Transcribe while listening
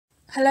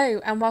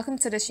Hello and welcome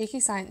to the Cheeky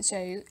Science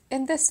Show.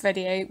 In this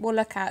video, we'll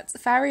look at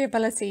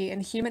variability in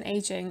human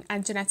aging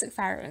and genetic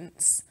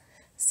variants.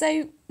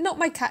 So, not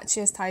my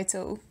catchiest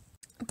title,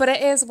 but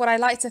it is what I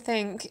like to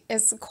think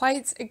is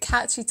quite a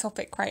catchy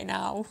topic right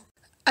now.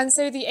 And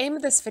so the aim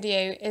of this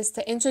video is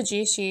to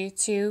introduce you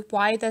to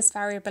why there's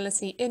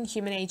variability in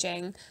human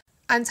aging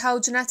and how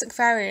genetic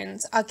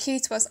variants are key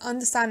to us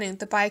understanding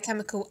the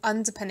biochemical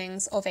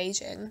underpinnings of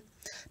aging.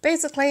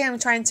 Basically, I'm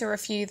trying to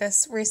review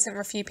this recent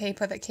review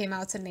paper that came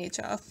out in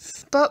Nature.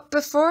 But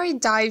before I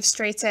dive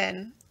straight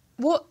in,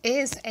 what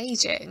is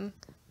aging?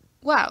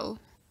 Well,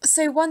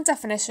 so one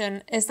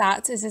definition is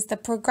that it is the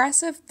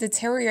progressive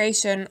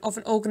deterioration of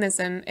an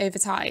organism over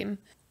time.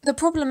 The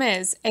problem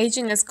is,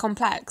 aging is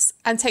complex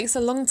and takes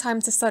a long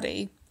time to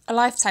study, a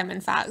lifetime in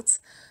fact.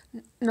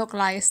 Not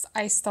gonna lie,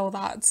 I stole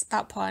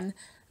that pun.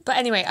 But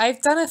anyway,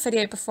 I've done a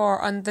video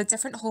before on the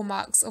different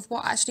hallmarks of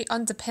what actually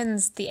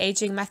underpins the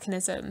aging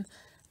mechanism,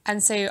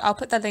 and so I'll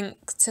put the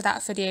link to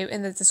that video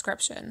in the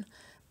description.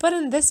 But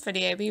in this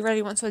video, we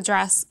really want to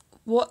address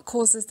what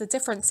causes the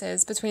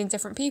differences between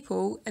different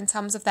people in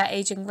terms of their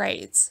aging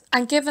rates.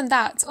 And given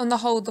that, on the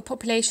whole, the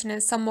population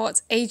is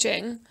somewhat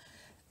aging,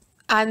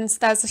 and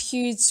there's a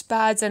huge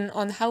burden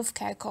on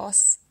healthcare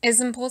costs, it's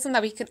important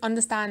that we can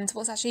understand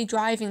what's actually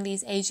driving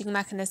these aging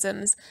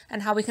mechanisms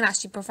and how we can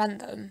actually prevent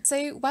them.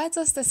 So where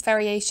does this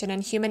variation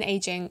in human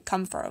aging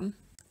come from?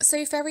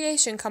 So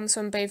variation comes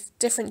from both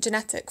different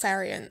genetic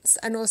variants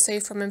and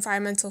also from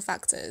environmental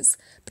factors.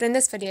 But in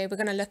this video, we're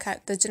going to look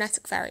at the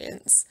genetic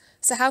variants.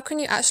 So how can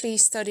you actually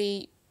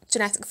study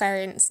genetic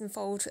variants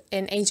involved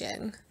in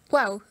aging?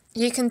 Well,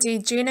 you can do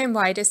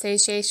genome-wide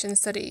association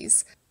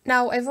studies.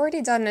 Now, I've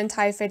already done an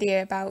entire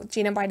video about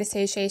genome-wide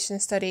association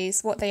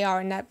studies, what they are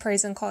and their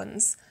pros and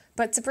cons,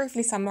 but to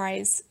briefly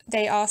summarise,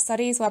 they are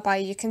studies whereby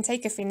you can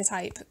take a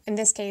phenotype, in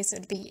this case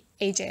it would be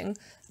aging,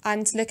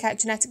 and look at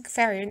genetic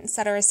variants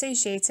that are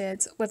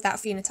associated with that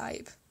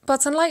phenotype.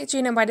 But unlike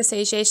genome-wide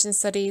association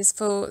studies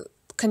for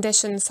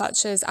conditions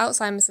such as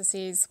Alzheimer's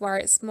disease, where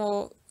it's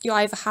more you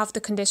either have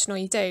the condition or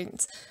you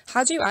don't,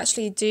 how do you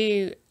actually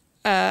do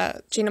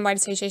genome-wide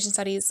association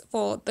studies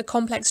for the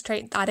complex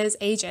trait that is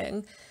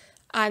aging?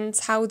 And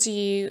how do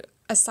you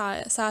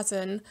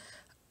ascertain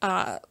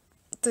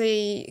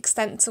the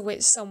extent to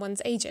which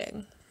someone's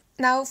aging?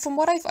 Now, from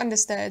what I've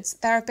understood,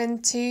 there have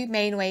been two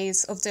main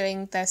ways of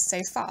doing this so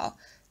far.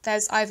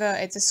 There's either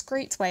a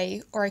discrete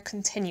way or a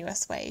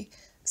continuous way.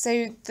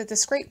 So the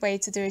discrete way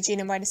to do a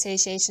genome-wide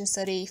association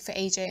study for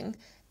aging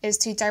is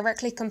to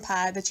directly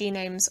compare the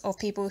genomes of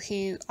people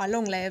who are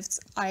long-lived,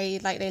 i.e.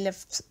 like they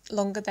lived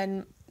longer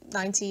than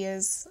 90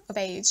 years of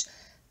age,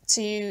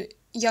 to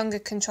younger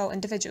control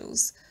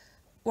individuals.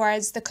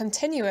 Whereas the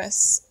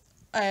continuous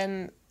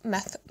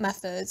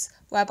method,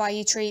 whereby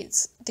you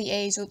treat the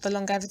age or the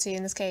longevity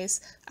in this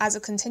case as a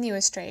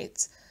continuous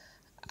trait,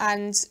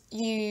 and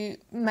you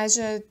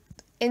measure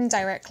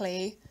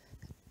indirectly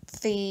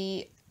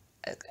the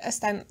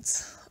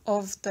extent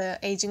of the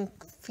aging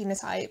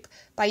phenotype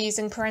by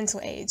using parental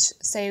age.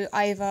 So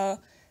either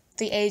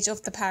the age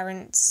of the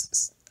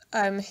parents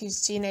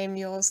whose genome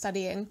you're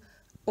studying,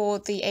 or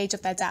the age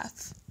of their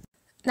death.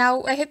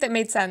 Now, I hope that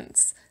made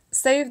sense.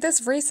 So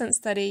this recent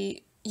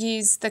study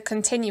used the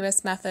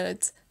continuous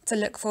method to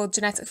look for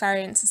genetic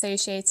variants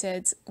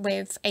associated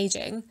with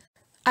aging,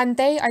 and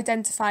they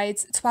identified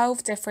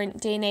 12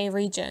 different DNA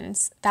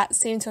regions that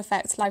seem to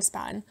affect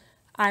lifespan.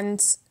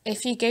 And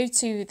if you go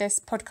to this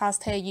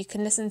podcast here, you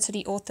can listen to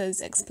the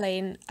authors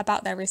explain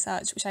about their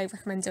research, which I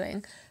recommend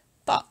doing.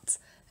 But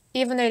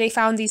even though they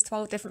found these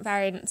 12 different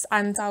variants,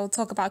 and I'll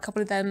talk about a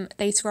couple of them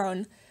later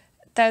on,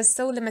 there's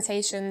still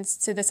limitations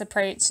to this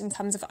approach in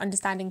terms of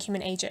understanding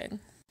human aging.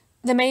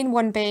 The main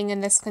one being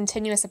in this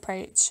continuous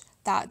approach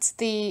that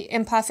the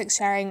imperfect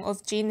sharing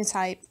of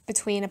genotype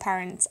between a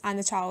parent and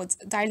a child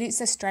dilutes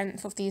the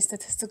strength of these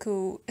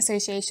statistical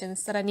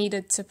associations that are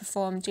needed to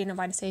perform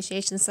genome-wide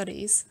association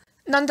studies.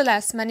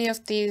 Nonetheless, many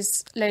of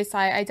these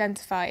loci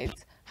identified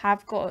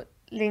have got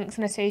links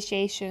and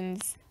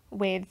associations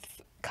with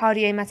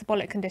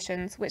cardiometabolic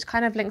conditions, which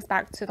kind of links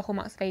back to the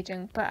hallmarks of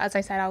aging, but as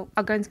I said,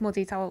 I'll go into more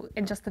detail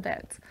in just a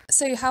bit.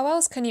 So how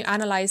else can you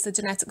analyse the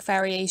genetic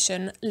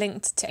variation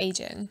linked to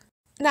aging?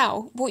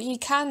 Now, what you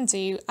can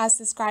do, as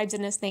described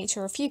in this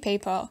Nature review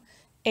paper,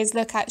 is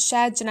look at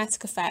shared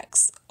genetic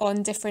effects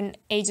on different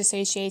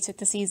age-associated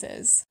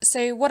diseases.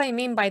 So what I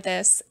mean by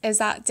this is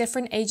that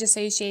different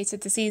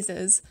age-associated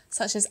diseases,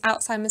 such as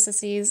Alzheimer's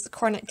disease,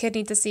 chronic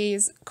kidney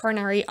disease,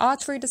 coronary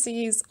artery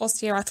disease,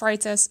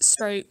 osteoarthritis,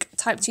 stroke,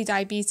 type 2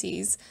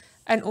 diabetes,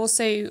 and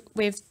also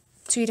with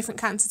two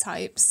different cancer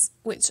types,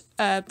 which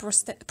are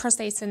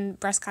prostate and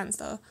breast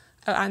cancer,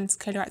 and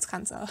colorectal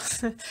cancer,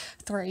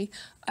 3.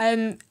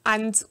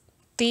 And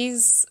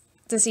these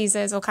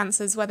diseases or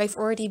cancers where they've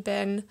already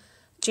been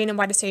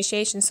genome-wide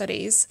association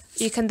studies,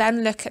 you can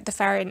then look at the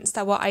variants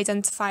that were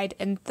identified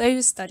in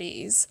those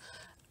studies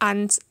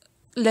and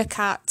look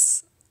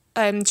at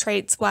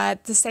traits where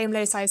the same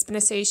loci has been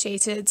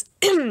associated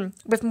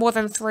with more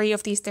than 3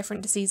 of these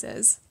different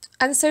diseases.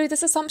 And so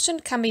this assumption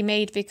can be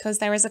made because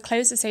there is a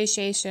close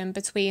association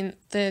between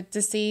the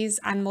disease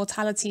and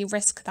mortality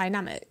risk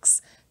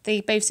dynamics.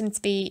 They both seem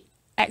to be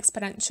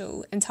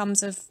exponential in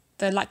terms of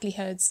the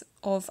likelihoods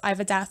of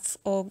either death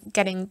or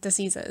getting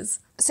diseases.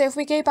 So if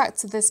we go back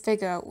to this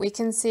figure, we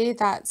can see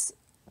that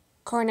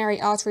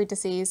coronary artery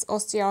disease,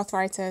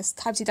 osteoarthritis,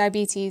 type 2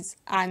 diabetes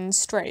and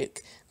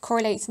stroke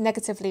correlate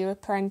negatively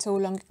with parental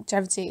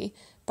longevity,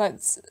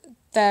 but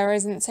there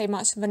isn't so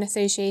much of an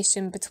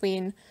association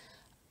between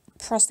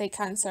prostate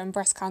cancer and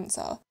breast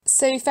cancer.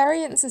 So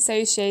variants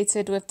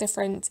associated with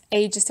different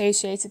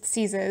age-associated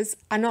diseases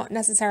are not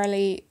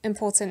necessarily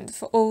important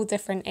for all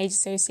different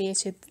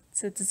age-associated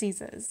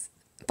diseases.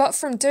 But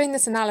from doing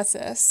this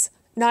analysis,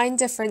 9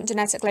 different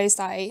genetic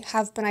loci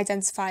have been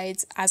identified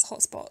as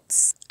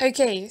hotspots.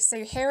 Okay,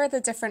 so here are the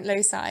different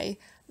loci.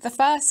 The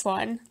first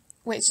one,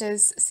 which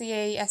is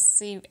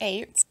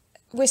CASC8,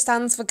 which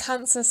stands for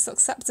Cancer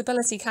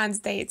Susceptibility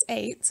Candidate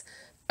 8,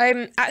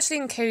 actually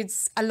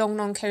encodes a long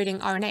non-coding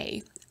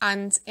RNA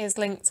and is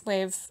linked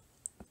with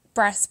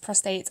breast,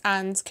 prostate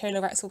and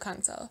colorectal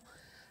cancer.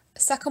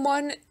 The second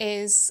one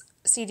is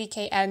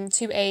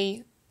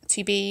CDKN2A,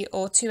 2B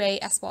or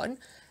 2AS1.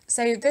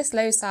 So this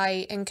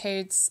loci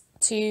encodes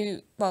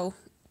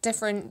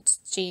different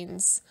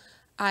genes,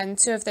 and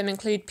 2 of them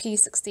include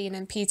P16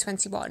 and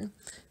P21,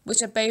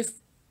 which are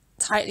both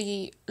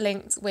tightly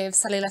linked with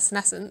cellular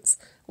senescence,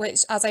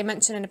 which, as I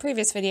mentioned in a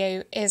previous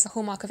video, is a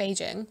hallmark of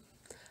aging.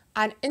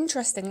 And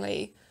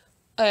interestingly,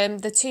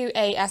 the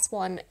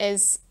 2AS1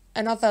 is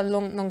another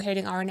long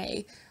non-coding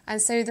RNA,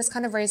 and so this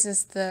kind of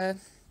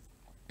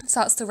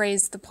starts to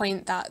raise the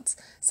point that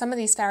some of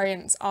these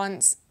variants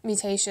aren't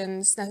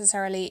mutations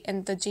necessarily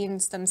in the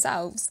genes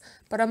themselves,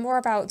 but are more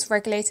about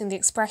regulating the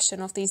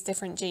expression of these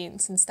different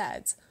genes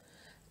instead.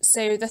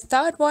 So the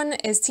third one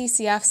is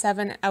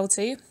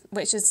TCF7L2,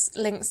 which is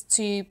linked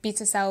to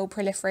beta cell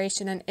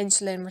proliferation and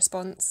insulin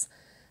response.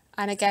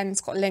 And again,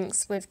 it's got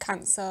links with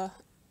cancer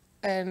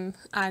and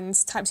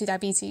type 2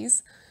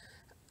 diabetes.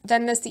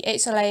 Then there's the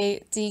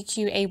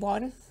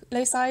HLA-DQA1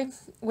 loci,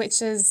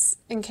 which is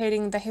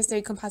encoding the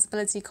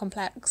histocompatibility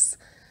complex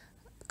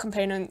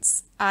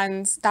components,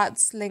 and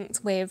that's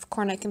linked with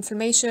chronic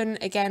inflammation,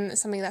 again,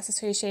 something that's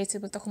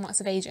associated with the hallmarks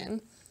of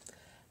aging.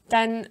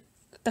 Then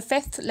the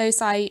 5th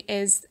loci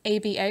is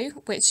ABO,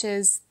 which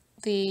is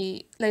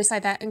the loci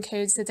that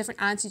encodes the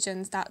different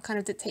antigens that kind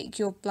of dictate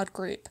your blood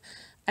group.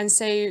 And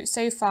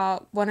so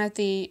far, one of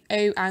the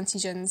O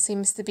antigens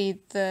seems to be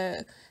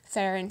the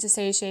variant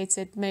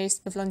associated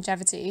most with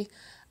longevity.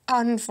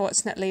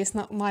 Unfortunately, it's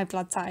not my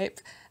blood type.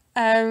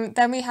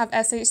 Then we have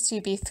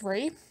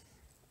SH2B3,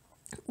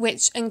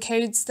 which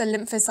encodes the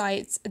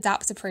lymphocyte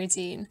adapter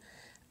protein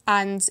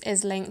and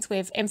is linked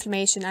with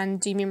inflammation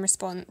and immune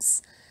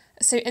response.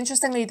 So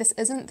interestingly, this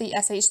isn't the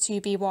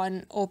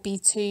SH2B1 or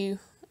B2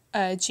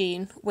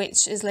 gene,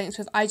 which is linked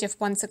with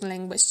IGF-1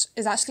 signaling, which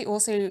is actually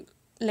also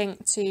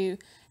linked to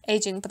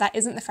aging, but that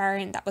isn't the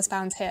variant that was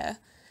found here.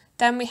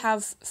 Then we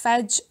have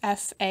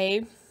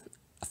FEG-FA,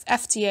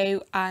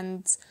 FTO,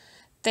 and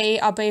they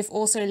are both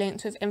also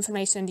linked with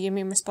inflammation and the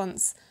immune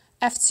response.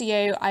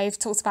 FTO, I've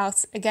talked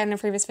about again in a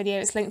previous video,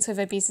 it's linked with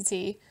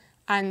obesity,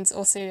 and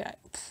also,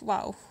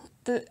 well,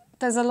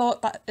 there's a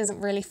lot that isn't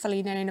really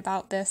fully known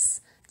about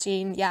this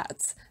gene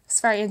yet. It's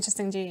a very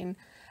interesting gene.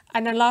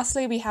 And then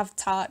lastly, we have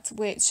TART,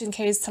 which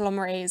encodes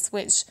telomerase,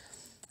 which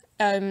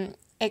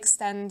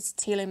extends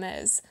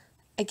telomeres,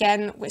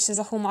 again, which is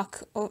a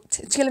hallmark of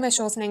telomere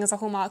shortening is a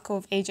hallmark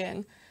of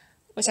aging,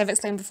 which I've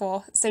explained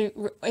before.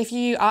 So if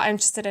you are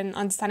interested in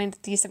understanding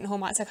these different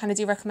hallmarks, I kind of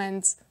do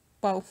recommend,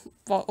 well,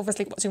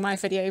 obviously watching my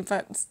video,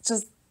 but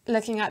just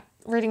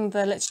reading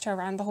the literature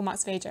around the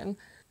hallmarks of aging.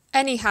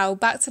 Anyhow,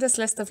 back to this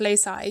list of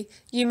loci,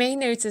 you may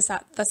notice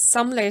that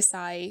some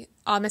loci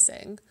are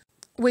missing,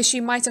 which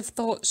you might have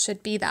thought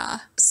should be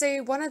there.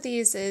 So one of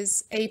these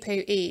is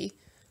ApoE,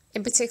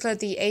 in particular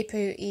the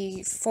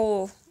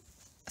ApoE4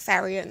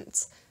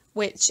 variant,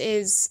 which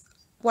is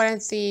one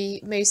of the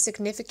most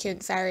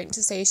significant variants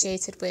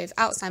associated with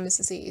Alzheimer's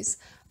disease.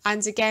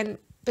 And again,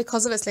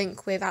 because of its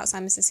link with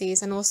Alzheimer's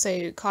disease and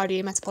also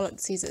cardiometabolic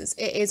diseases,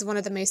 it is one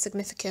of the most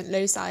significant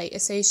loci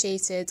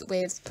associated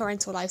with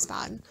parental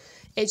lifespan.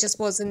 It just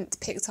wasn't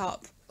picked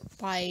up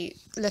by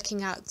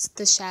looking at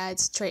the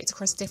shared traits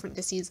across different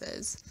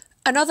diseases.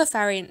 Another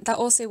variant that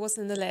also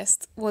wasn't in the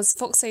list was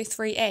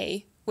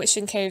FOXO3A, which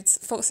encodes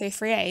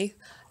FOXO3A.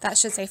 That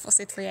should say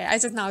FOXO3A. I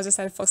just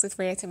said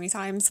FOXO3A too many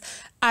times.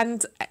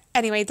 And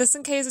anyway, this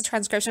encodes a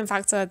transcription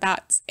factor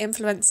that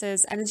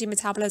influences energy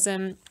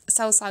metabolism,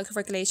 cell cycle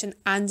regulation,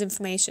 and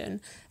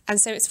inflammation. And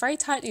so it's very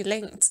tightly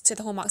linked to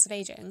the hallmarks of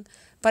aging.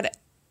 But,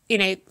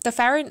 the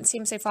variant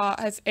seems so far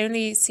have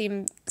only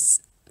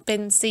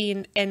been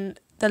seen in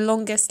the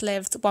longest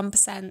lived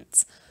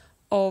 1%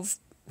 of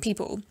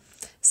people.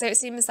 So it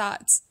seems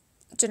that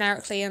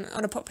generically and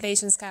on a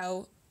population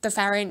scale, the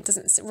variant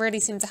doesn't really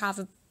seem to have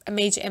a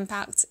major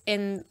impact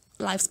in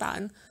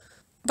lifespan.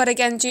 But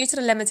again, due to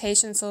the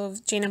limitations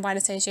of genome-wide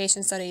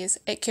association studies,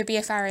 it could be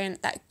a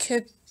variant that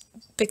could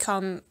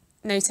become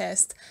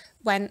noticed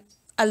when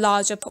a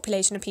larger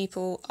population of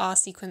people are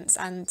sequenced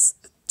and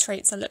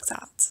traits are looked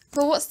at.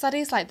 But what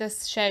studies like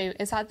this show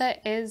is that there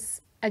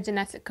is a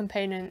genetic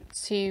component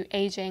to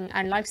aging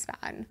and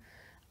lifespan.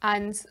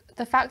 And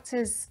the fact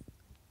is,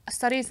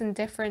 studies in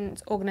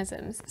different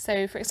organisms,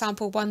 so for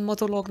example, one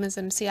model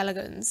organism, C.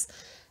 elegans,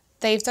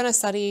 they've done a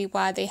study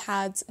where they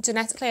had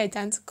genetically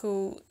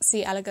identical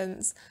C.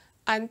 elegans,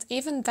 and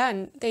even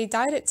then they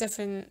died at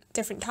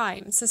different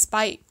times,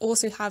 despite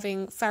also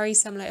having very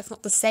similar, if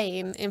not the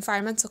same,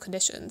 environmental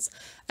conditions.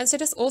 And so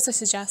this also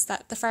suggests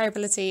that the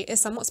variability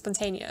is somewhat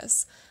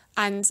spontaneous,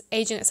 and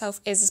aging itself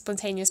is a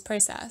spontaneous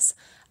process.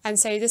 And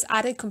so this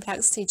added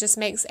complexity just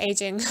makes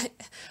aging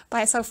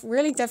by itself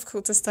really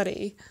difficult to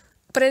study.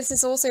 But it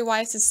is also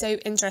why it is so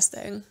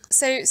interesting.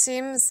 So it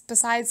seems,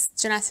 besides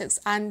genetics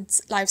and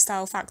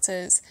lifestyle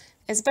factors,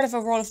 it's a bit of a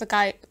roll of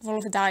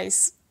the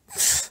dice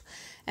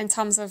in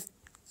terms of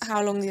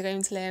how long you're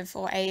going to live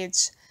or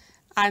age.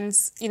 And,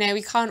 you know,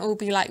 we can't all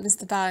be like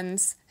Mr.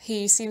 Burns,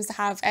 who seems to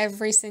have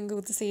every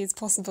single disease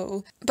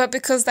possible. But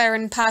because they're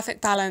in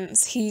perfect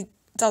balance, he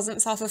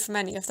doesn't suffer from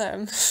any of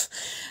them.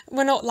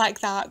 We're not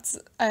like that.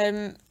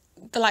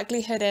 The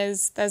likelihood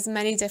is there's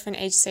many different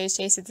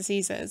age-associated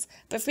diseases,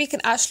 but if we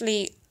can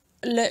actually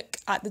look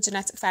at the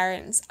genetic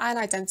variants and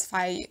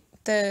identify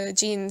the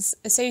genes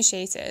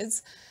associated,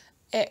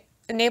 it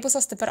enables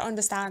us to better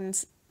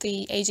understand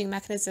the aging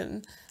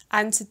mechanism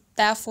and to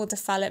therefore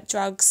develop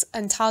drugs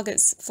and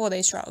targets for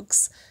those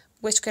drugs,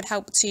 which could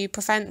help to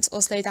prevent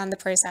or slow down the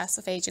process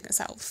of aging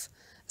itself.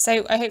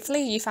 So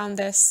hopefully you found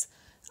this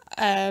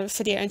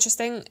video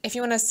interesting. If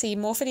you want to see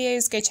more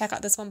videos, go check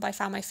out this one by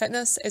Found My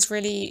Fitness. It's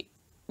really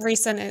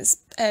recent. It's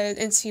an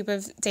interview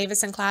with David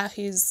Sinclair,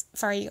 who's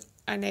very,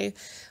 on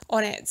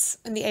it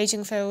in the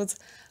aging field.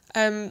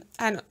 And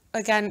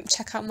again,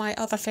 check out my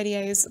other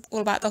videos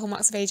all about the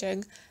hallmarks of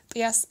aging. But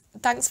yes,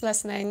 thanks for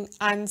listening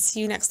and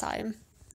see you next time.